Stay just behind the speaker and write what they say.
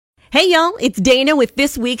Hey y'all, it's Dana with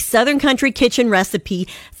this week's Southern Country Kitchen recipe.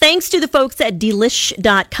 Thanks to the folks at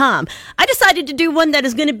Delish.com. I decided to do one that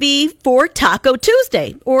is going to be for Taco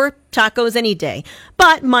Tuesday, or tacos any day,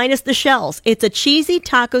 but minus the shells. It's a cheesy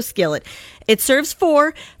taco skillet. It serves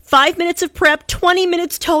for 5 minutes of prep, 20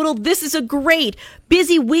 minutes total. This is a great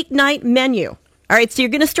busy weeknight menu. All right, so you're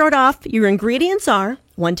going to start off. Your ingredients are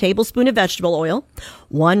 1 tablespoon of vegetable oil,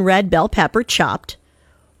 1 red bell pepper chopped,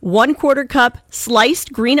 1/4 cup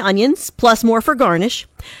sliced green onions, plus more for garnish,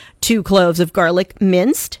 2 cloves of garlic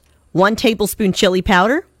minced, 1 tablespoon chili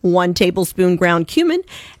powder, 1 tablespoon ground cumin,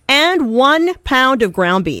 and 1 pound of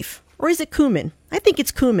ground beef. Or is it cumin? I think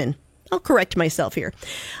it's cumin. I'll correct myself here.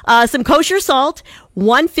 Some kosher salt,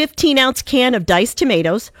 1 15-ounce can of diced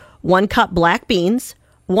tomatoes, 1 cup black beans,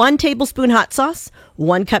 1 tablespoon hot sauce,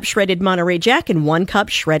 1 cup shredded Monterey Jack, and 1 cup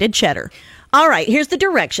shredded cheddar. All right, here's the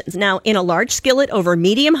directions. Now, in a large skillet over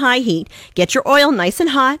medium-high heat, get your oil nice and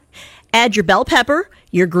hot, add your bell pepper,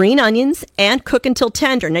 your green onions, and cook until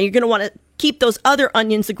tender. Now, you're going to want to keep those other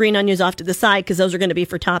onions, the green onions, off to the side because those are going to be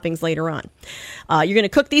for toppings later on. You're going to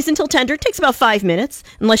cook these until tender. It takes about 5 minutes,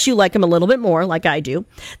 unless you like them a little bit more, like I do.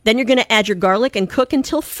 Then you're going to add your garlic and cook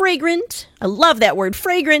until fragrant. I love that word,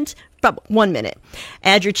 fragrant. About 1 minute.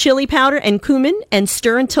 Add your chili powder and cumin and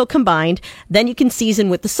stir until combined. Then you can season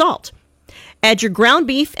with the salt. Add your ground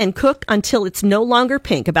beef and cook until it's no longer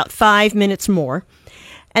pink, about 5 minutes more.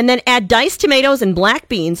 And then add diced tomatoes and black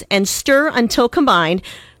beans and stir until combined.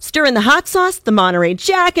 Stir in the hot sauce, the Monterey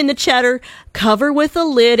Jack, and the cheddar. Cover with a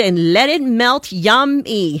lid and let it melt.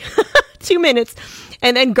 Yummy. 2 minutes.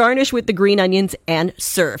 And then garnish with the green onions and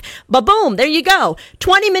serve. Ba-boom, there you go.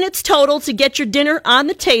 20 minutes total to get your dinner on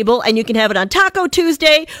the table, and you can have it on Taco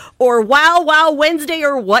Tuesday or Wow Wow Wednesday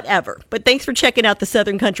or whatever. But thanks for checking out the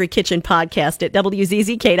Southern Country Kitchen podcast at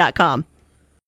WZZK.com.